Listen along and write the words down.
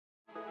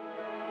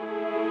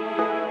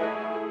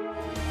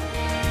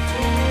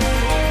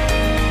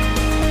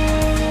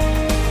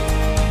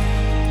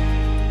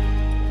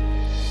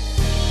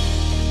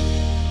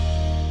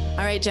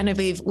right,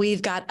 Genevieve,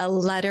 we've got a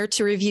letter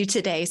to review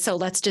today. So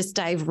let's just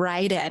dive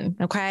right in.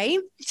 Okay.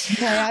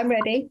 Okay, I'm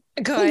ready.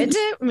 Good.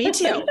 Me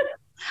too.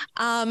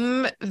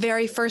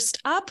 Very first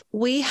up,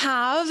 we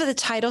have the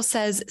title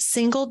says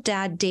Single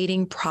Dad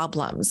Dating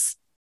Problems.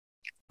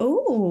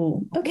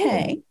 Oh,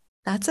 okay. Ooh,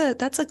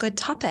 that's a good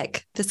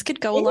topic. This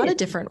could go a lot of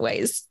different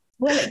ways.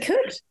 Well, it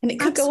could, and it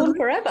could go on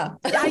forever.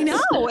 I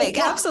know, it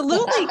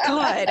absolutely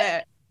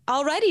could.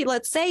 Alrighty,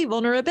 let's say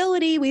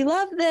vulnerability. We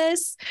love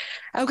this.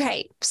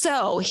 Okay,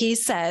 so he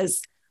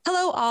says,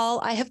 hello all,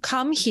 I have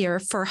come here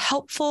for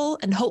helpful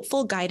and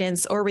hopeful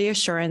guidance or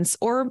reassurance,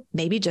 or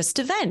maybe just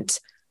to vent.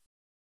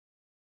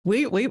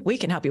 We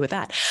can help you with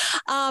that.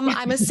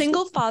 I'm a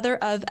single father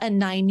of a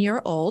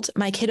 9-year-old.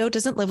 My kiddo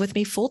doesn't live with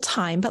me full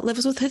time, but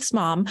lives with his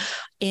mom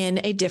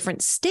in a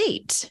different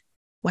state.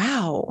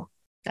 Wow.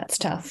 That's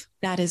tough.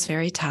 That is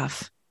very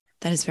tough.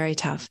 That is very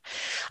tough.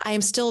 I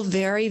am still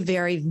very,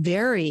 very,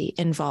 very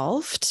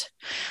involved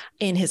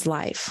in his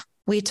life.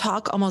 We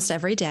talk almost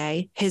every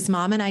day. His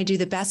mom and I do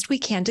the best we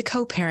can to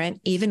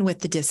co-parent, even with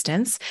the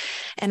distance.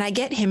 And I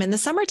get him in the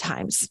summer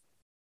times.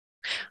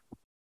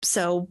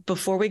 So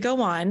before we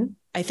go on,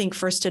 I think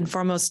first and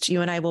foremost,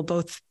 you and I will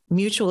both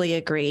mutually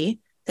agree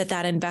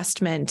that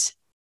investment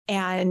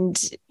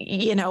and,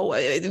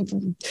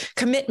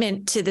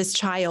 commitment to this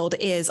child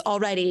is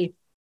already,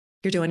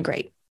 you're doing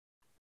great.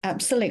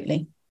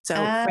 Absolutely. So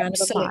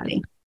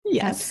absolutely.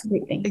 Yes,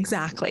 absolutely.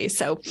 Exactly.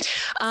 So,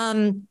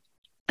 and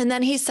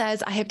then he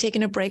says, I have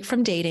taken a break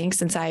from dating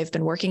since I have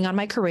been working on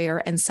my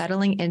career and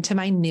settling into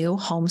my new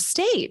home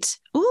state.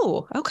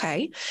 Ooh,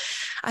 okay.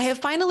 I have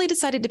finally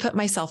decided to put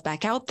myself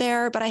back out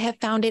there, but I have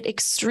found it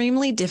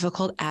extremely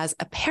difficult as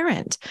a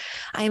parent.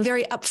 I am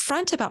very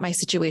upfront about my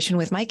situation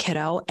with my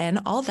kiddo and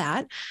all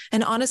that.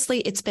 And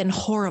honestly, it's been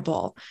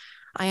horrible.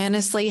 I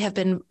honestly have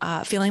been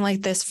feeling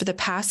like this for the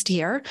past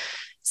year,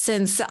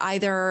 since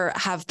either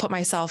have put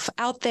myself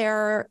out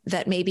there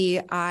that maybe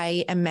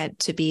I am meant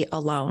to be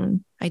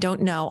alone. I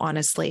don't know,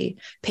 honestly.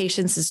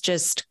 Patience is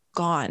just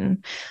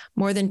gone.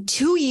 More than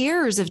 2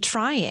 years of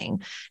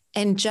trying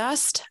and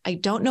I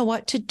don't know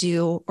what to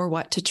do or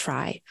what to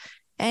try.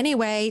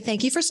 Anyway,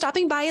 thank you for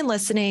stopping by and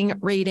listening,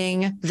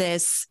 reading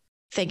this.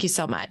 Thank you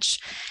so much.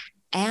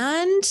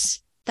 And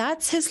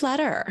that's his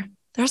letter.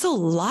 There's a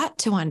lot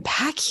to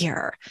unpack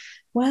here.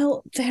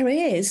 Well, there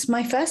is.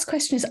 My first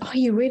question is, are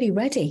you really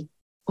ready?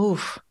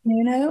 Oof.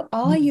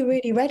 Are you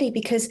really ready?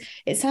 Because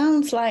it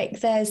sounds like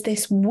there's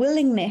this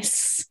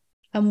willingness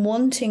and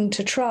wanting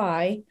to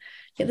try.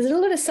 Yet there's a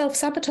lot of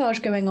self-sabotage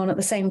going on at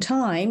the same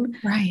time,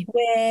 right?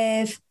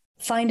 With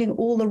finding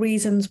all the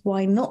reasons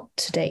why not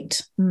to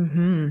date.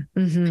 Mm-hmm.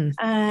 Mm-hmm.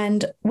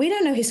 And we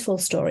don't know his full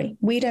story.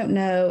 We don't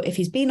know if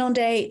he's been on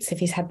dates, if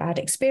he's had bad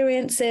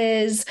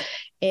experiences,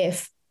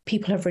 if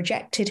people have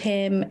rejected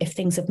him, if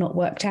things have not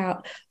worked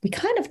out. We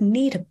kind of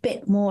need a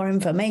bit more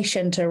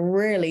information to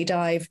really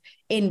dive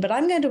in, but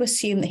I'm going to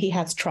assume that he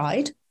has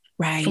tried.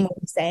 Right. From what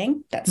he's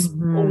saying, that's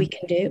all we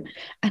can do.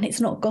 And it's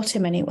not got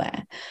him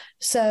anywhere.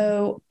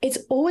 So it's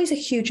always a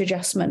huge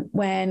adjustment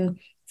when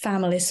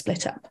families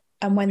split up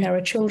and when there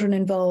are children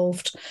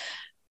involved,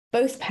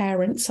 both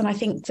parents. And I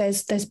think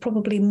there's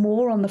probably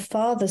more on the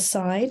father's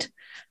side,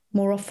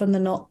 more often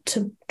than not,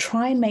 to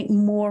try and make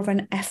more of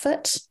an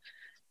effort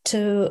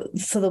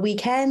for the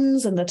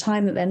weekends and the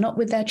time that they're not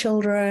with their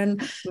children.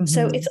 Mm-hmm.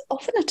 So it's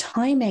often a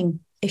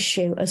timing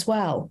issue as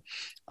well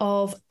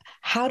of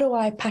how do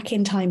I pack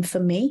in time for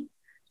me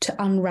to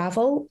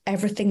unravel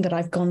everything that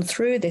I've gone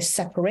through, this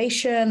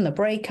separation, the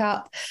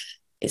breakup.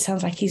 It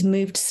sounds like he's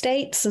moved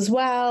states as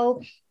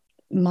well.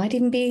 Might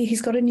even be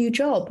he's got a new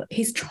job.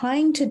 He's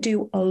trying to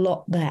do a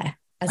lot there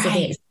as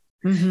it is.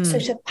 Mm-hmm. So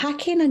to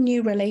pack in a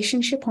new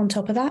relationship on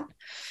top of that,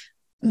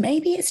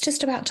 maybe it's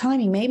just about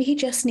timing. Maybe he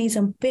just needs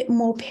a bit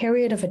more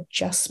period of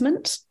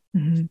adjustment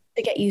to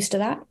get used to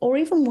that, or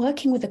even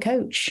working with a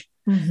coach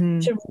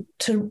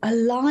to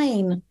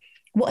align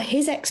what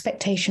his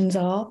expectations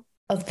are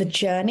of the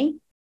journey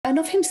and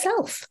of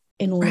himself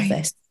in all of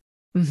this.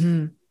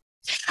 Mm-hmm.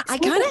 I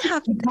kind of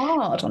have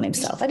hard on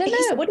himself. I don't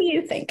know. What do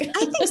you think? I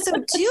think so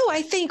too.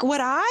 I think what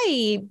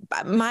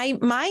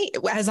my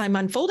as I'm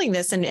unfolding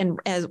this and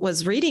as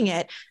was reading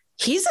it,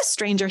 he's a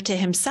stranger to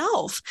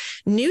himself.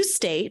 New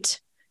state,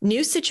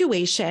 new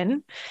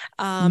situation,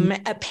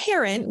 a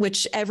parent,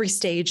 which every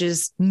stage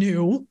is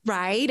new,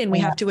 right? And we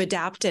have to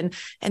adapt and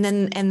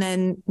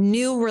then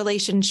new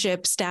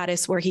relationship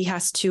status where he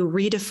has to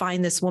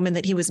redefine this woman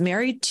that he was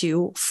married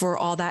to for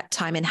all that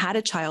time and had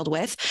a child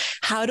with.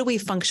 How do we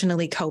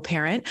functionally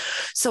co-parent?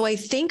 So I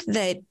think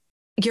that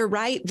you're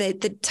right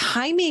that the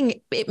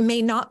timing, it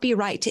may not be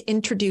right to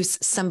introduce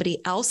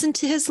somebody else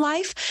into his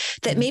life,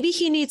 that maybe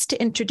he needs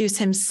to introduce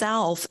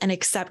himself and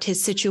accept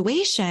his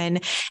situation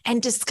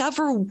and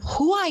discover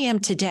who I am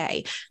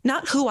today,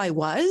 not who I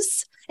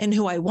was and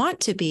who I want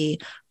to be,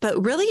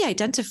 but really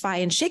identify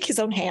and shake his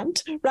own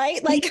hand,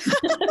 right? Like,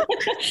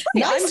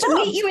 nice to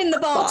meet you in the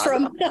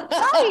bathroom.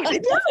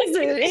 Right, yes,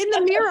 in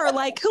the mirror,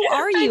 like, who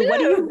are you?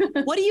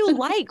 What do you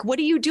like? What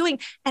are you doing?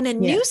 And a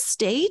new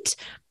state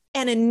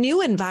and a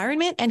new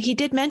environment. And he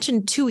did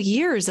mention 2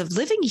 years of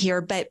living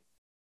here, but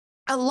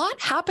a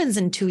lot happens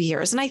in 2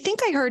 years. And I think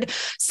I heard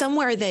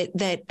somewhere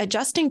that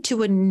adjusting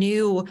to a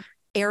new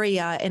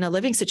area in a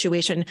living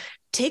situation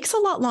takes a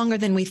lot longer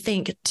than we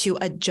think to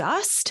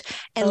adjust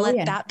and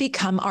let that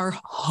become our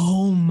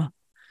home.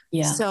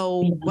 Yeah.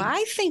 So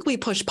I think we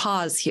push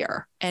pause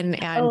here. And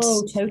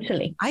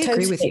totally. I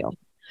agree with you.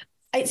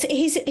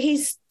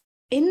 He's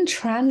in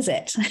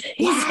transit.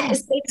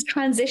 It's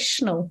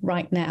transitional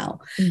right now.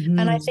 Mm-hmm.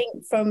 And I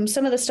think from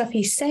some of the stuff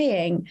he's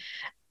saying,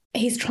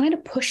 he's trying to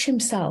push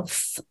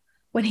himself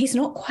when he's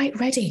not quite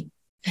ready.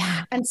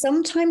 Yeah. And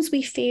sometimes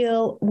we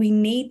feel we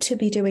need to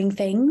be doing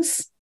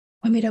things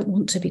when we don't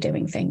want to be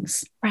doing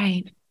things.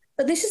 Right.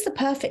 But this is the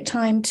perfect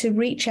time to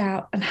reach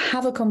out and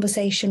have a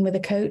conversation with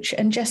a coach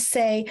and just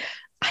say,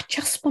 I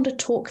just want to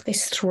talk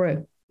this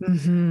through.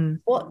 Mm-hmm.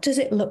 What does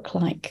it look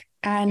like?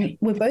 And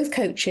we're both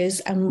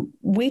coaches and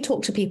we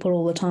talk to people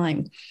all the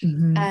time.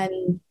 Mm-hmm.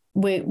 And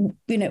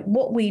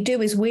what we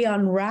do is we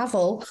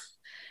unravel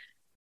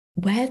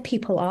where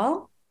people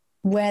are,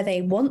 where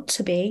they want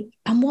to be,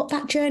 and what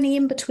that journey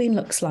in between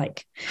looks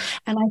like.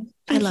 And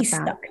I think he's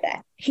stuck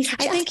there.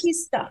 I think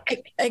he's stuck.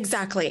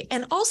 Exactly.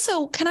 And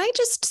also, can I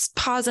just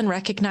pause and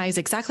recognize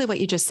exactly what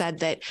you just said,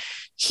 that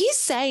he's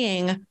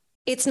saying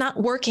it's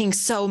not working,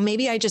 so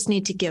maybe I just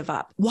need to give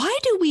up. Why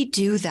do we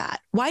do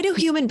that? Why do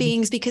human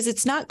beings, because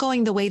it's not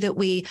going the way that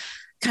we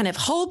kind of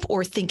hope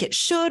or think it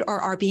should, or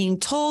are being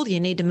told you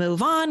need to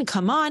move on,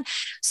 come on.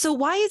 So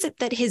why is it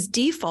that his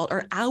default,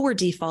 or our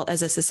default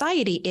as a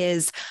society,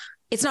 is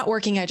it's not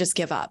working, I just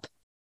give up?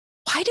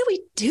 Why do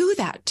we do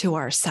that to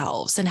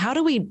ourselves? And how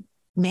do we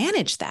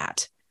manage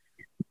that?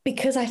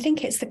 Because I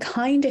think it's the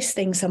kindest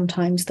thing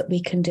sometimes that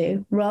we can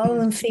do, rather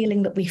than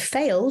feeling that we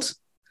failed,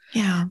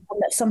 and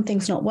that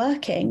something's not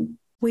working.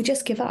 We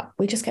just give up.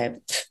 We just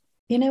go,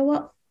 you know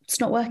what?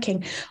 It's not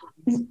working.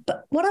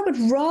 But what I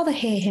would rather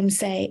hear him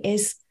say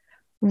is,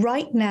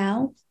 right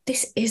now,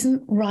 this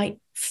isn't right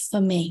for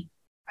me.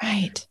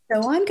 Right.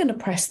 So I'm going to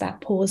press that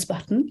pause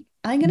button.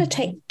 I'm going to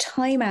take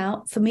time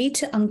out for me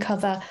to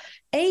uncover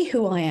A,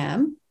 who I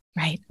am,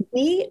 right,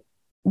 B,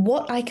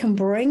 what I can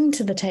bring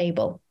to the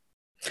table.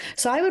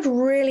 So I would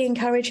really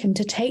encourage him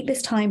to take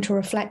this time to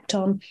reflect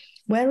on,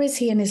 where is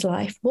he in his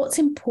life? What's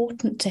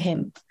important to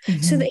him?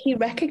 So that he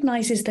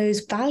recognizes those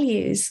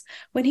values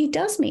when he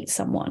does meet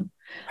someone.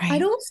 Right.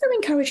 I'd also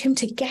encourage him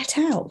to get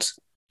out.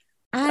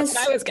 That's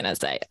what I was going to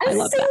say. As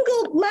a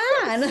single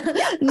man,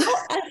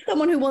 not as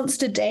someone who wants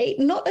to date,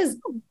 not as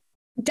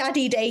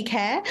daddy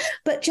daycare,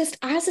 but just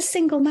as a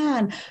single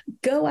man,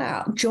 go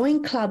out,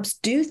 join clubs,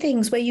 do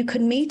things where you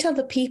can meet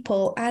other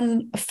people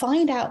and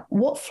find out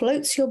what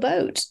floats your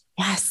boat.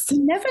 Yes.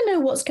 You never know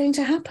what's going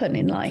to happen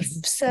in life.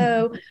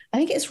 So I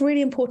think it's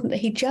really important that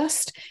he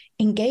just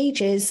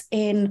engages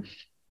in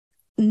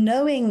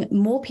knowing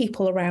more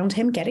people around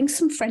him, getting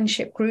some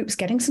friendship groups,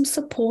 getting some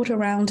support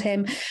around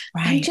him,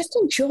 and just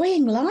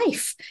enjoying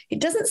life. It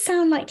doesn't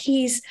sound like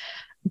he's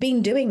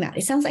been doing that.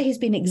 It sounds like he's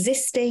been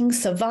existing,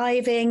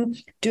 surviving,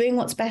 doing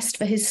what's best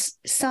for his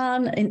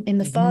son in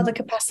the father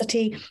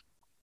capacity.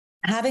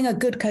 Having a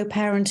good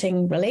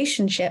co-parenting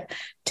relationship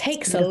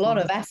takes a lot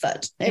of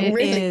effort. It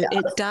really does.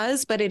 It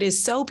does, but it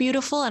is so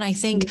beautiful. And I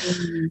think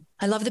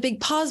I love the big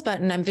pause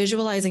button. I'm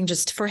visualizing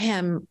just for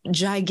him,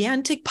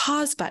 gigantic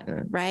pause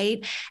button,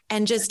 right?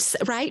 And just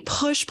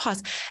push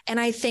pause.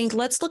 And I think,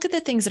 let's look at the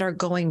things that are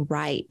going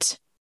right.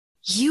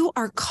 You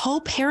are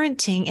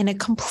co-parenting in a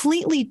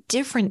completely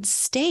different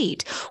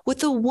state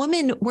with a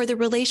woman where the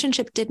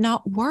relationship did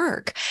not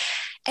work.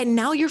 And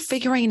now you're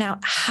figuring out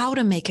how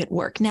to make it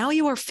work. Now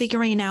you are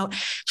figuring out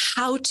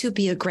how to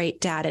be a great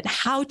dad and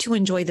how to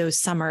enjoy those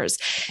summers.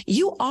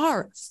 You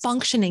are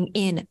functioning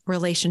in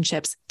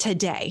relationships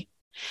today,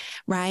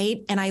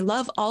 right? And I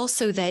love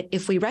also that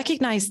if we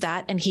recognize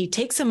that, and he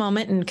takes a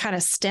moment and kind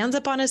of stands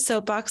up on his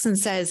soapbox and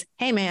says,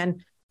 hey,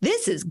 man,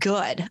 this is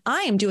good.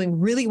 I am doing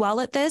really well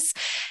at this.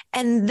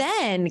 And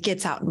then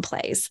gets out and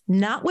plays,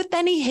 not with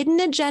any hidden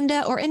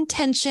agenda or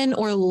intention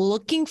or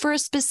looking for a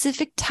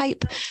specific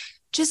type,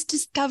 just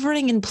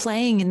discovering and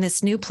playing in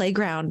this new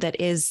playground that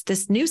is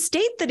this new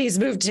state that he's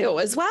moved to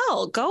as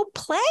well. Go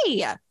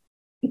play.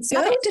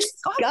 Go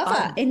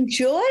discover,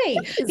 enjoy.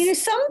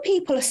 Some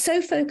people are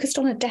so focused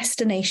on a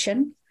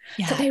destination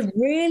that they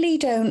really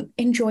don't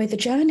enjoy the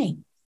journey.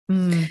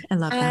 I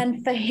love that.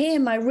 And for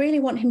him, I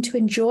really want him to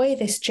enjoy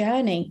this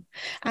journey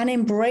and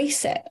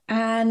embrace it.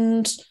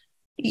 And,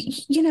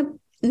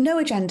 no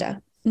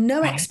agenda,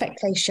 no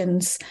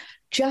expectations,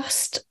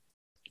 just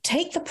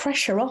take the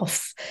pressure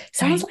off.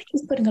 Sounds like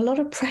he's putting a lot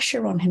of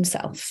pressure on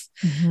himself.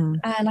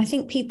 And I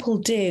think people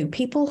do.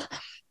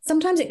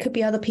 Sometimes it could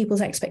be other people's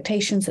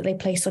expectations that they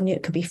place on you.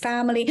 It could be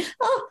family.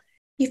 Oh,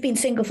 you've been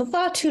single for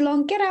far too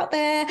long. Get out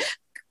there.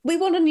 We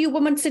want a new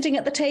woman sitting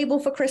at the table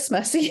for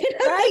Christmas.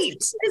 Right.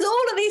 There's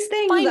all of these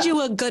things. Find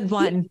you a good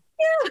one.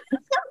 Yeah,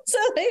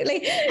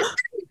 absolutely.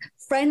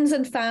 Friends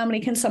and family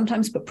can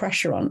sometimes put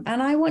pressure on.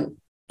 And I want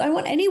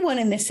anyone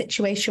in this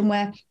situation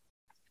where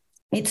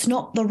it's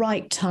not the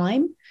right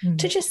time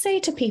to just say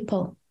to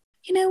people,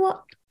 you know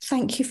what?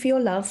 Thank you for your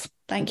love.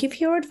 Thank you for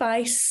your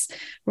advice.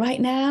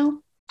 Right now,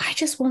 I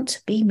just want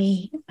to be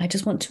me. I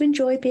just want to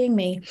enjoy being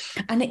me.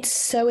 And it's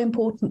so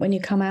important when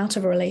you come out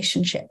of a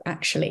relationship,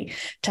 actually,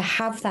 to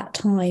have that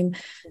time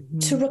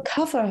to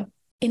recover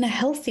in a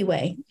healthy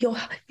way. Your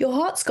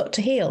heart's got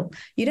to heal.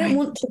 You don't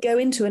want to go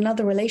into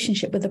another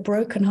relationship with a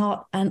broken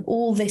heart and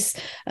all this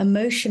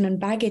emotion and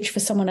baggage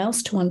for someone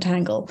else to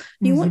untangle.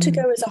 You want to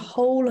go as a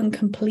whole and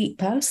complete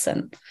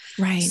person.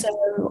 Right.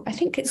 So I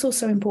think it's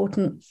also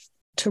important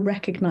to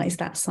recognize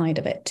that side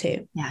of it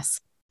too. Yes.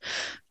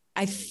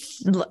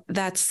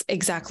 That's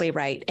exactly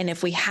right. And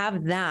if we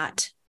have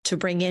that to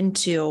bring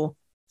into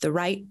the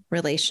right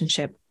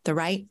relationship, the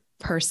right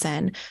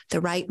person, the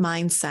right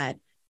mindset,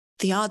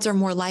 the odds are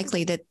more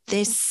likely that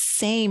this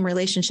same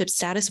relationship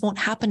status won't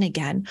happen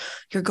again.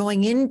 You're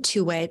going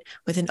into it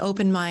with an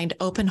open mind,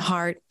 open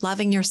heart,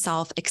 loving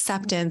yourself,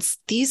 acceptance.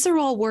 These are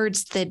all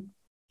words that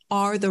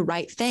are the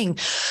right thing.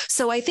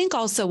 So I think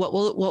also what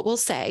we'll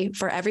say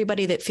for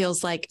everybody that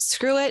feels like,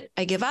 screw it,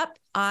 I give up,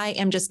 I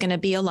am just going to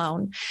be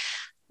alone.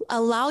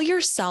 Allow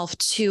yourself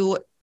to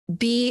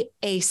be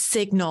a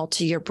signal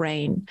to your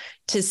brain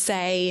to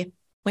say,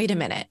 wait a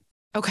minute.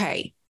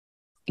 Okay.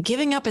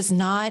 Giving up is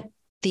not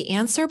the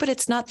answer, but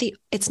it's not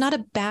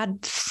a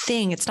bad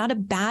thing. It's not a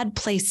bad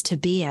place to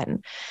be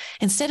in.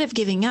 Instead of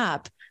giving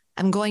up,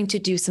 I'm going to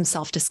do some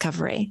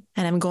self-discovery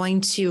and I'm going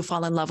to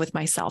fall in love with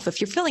myself. If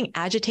you're feeling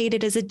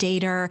agitated as a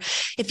dater,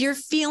 if you're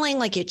feeling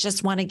like you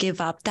just want to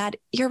give up, that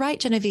you're right,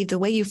 Genevieve, the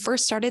way you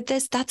first started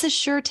this, that's a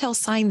sure tell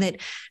sign that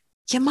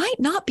you might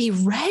not be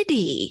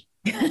ready.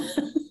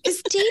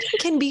 Because dating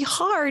can be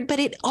hard, but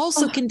it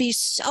also can be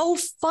so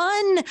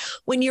fun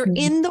when you're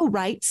in the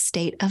right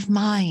state of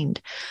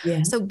mind.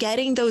 Yeah. So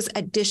getting those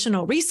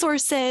additional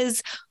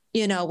resources,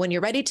 when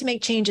you're ready to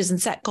make changes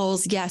and set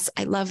goals. Yes,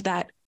 I love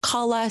that.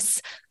 Call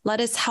us,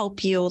 let us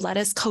help you, let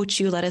us coach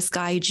you, let us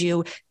guide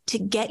you to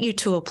get you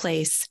to a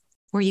place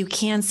where you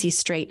can see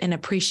straight and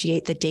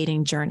appreciate the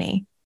dating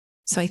journey.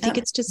 So I think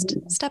it's just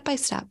step by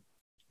step.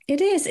 It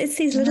is. It's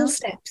these little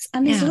steps,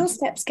 and these little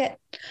steps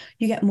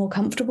you get more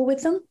comfortable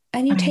with them,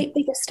 and you take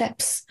bigger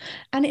steps,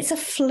 and it's a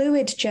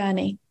fluid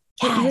journey.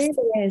 Yes. It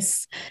really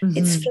is.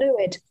 It's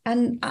fluid.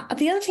 And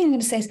the other thing I'm going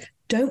to say is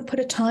don't put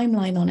a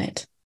timeline on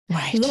it.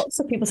 Right. Lots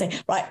of people say,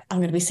 right, I'm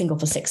going to be single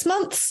for 6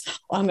 months,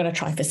 or I'm going to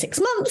try for 6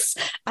 months.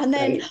 And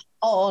then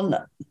on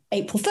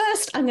April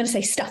 1st, I'm going to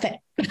say, stuff it.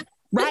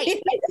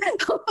 Right.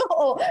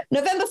 Or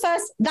November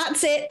 1st,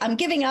 that's it. I'm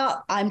giving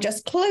up. I'm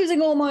just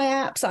closing all my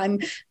apps. I'm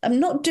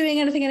not doing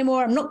anything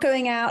anymore. I'm not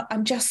going out.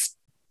 I'm just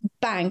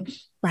bang.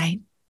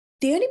 Right.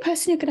 The only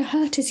person you're going to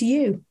hurt is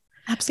you.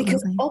 Absolutely.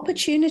 Because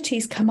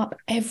opportunities come up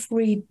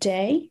every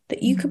day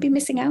that you could be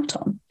missing out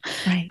on.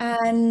 Right.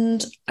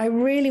 And I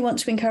really want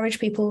to encourage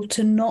people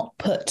to not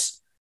put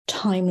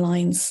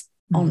timelines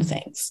on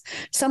things.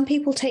 Some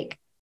people take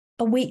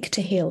a week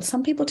to heal.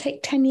 Some people take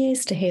 10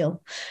 years to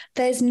heal.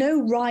 There's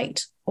no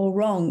right or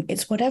wrong.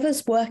 It's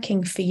whatever's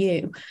working for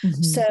you.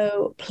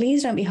 So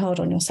please don't be hard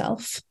on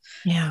yourself.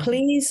 Yeah.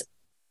 Please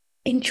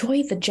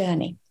enjoy the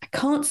journey. I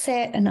can't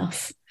say it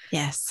enough.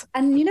 Yes.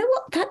 And you know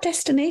what? That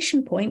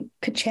destination point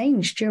could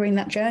change during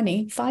that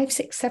journey 5,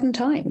 6, 7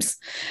 times.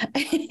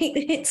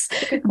 It's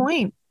a good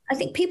point. I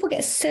think people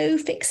get so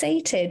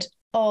fixated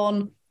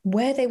on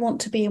where they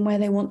want to be and where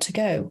they want to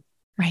go.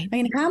 Right. I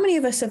mean, how many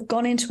of us have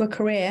gone into a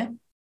career,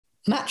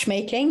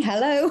 matchmaking,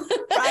 hello.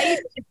 Right.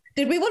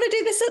 Did we want to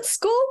do this at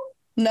school?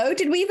 No.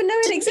 Did we even know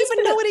it existed? Didn't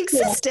even know it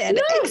existed.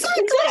 No,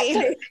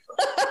 exactly.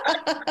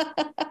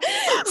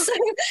 So,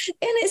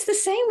 and it's the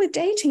same with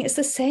dating. It's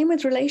the same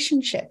with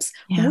relationships.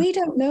 Yeah. We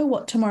don't know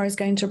what tomorrow's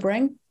going to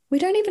bring. We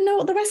don't even know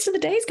what the rest of the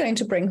day is going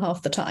to bring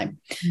half the time.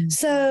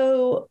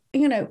 So,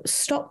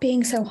 stop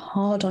being so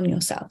hard on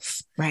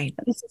yourself. Right.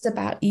 This is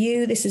about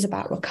you. This is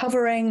about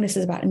recovering. This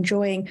is about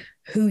enjoying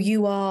who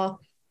you are.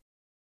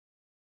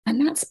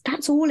 And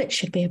that's all it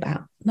should be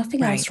about.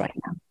 Nothing else right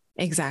now.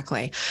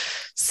 Exactly.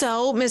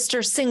 So,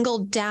 Mr.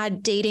 Single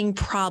Dad dating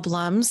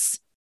problems,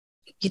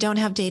 you don't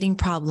have dating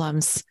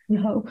problems.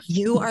 No.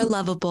 You are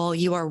lovable.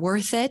 You are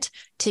worth it.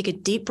 Take a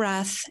deep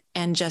breath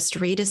and just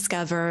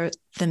rediscover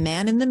the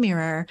man in the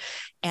mirror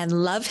and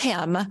love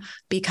him,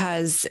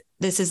 because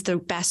this is the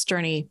best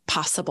journey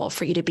possible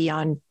for you to be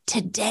on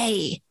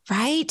today,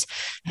 right?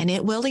 And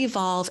it will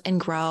evolve and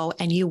grow,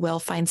 and you will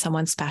find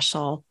someone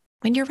special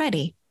when you're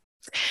ready.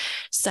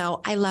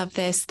 So I love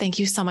this. Thank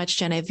you so much,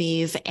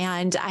 Genevieve.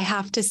 And I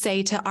have to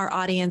say to our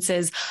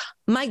audiences,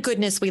 my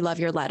goodness, we love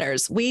your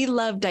letters. We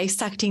love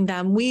dissecting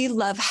them. We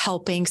love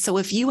helping. So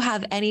if you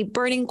have any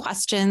burning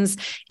questions,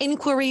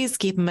 inquiries,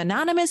 keep them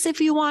anonymous if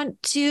you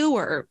want to,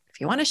 or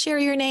if you want to share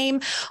your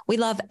name. We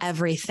love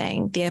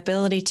everything. The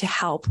ability to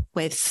help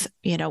with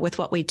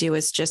what we do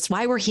is just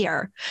why we're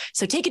here.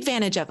 So take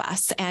advantage of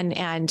us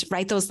and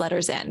write those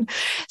letters in.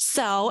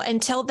 So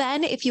until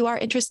then, if you are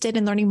interested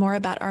in learning more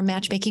about our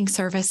matchmaking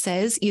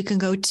services, you can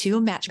go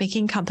to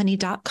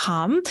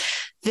matchmakingcompany.com.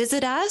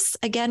 Visit us.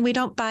 Again, we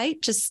don't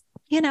bite, just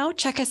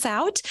check us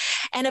out.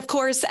 And of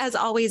course, as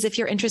always, if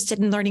you're interested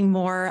in learning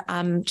more,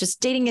 just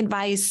dating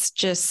advice,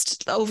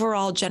 just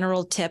overall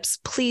general tips,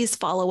 please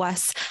follow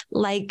us,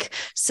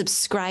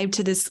 subscribe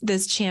to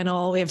this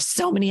channel. We have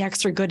so many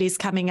extra goodies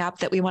coming up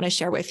that we want to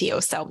share with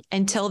you. So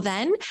until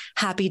then,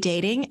 happy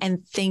dating.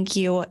 And thank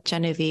you,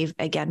 Genevieve,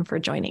 again for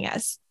joining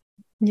us.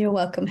 You're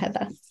welcome,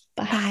 Heather.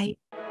 Bye. Bye.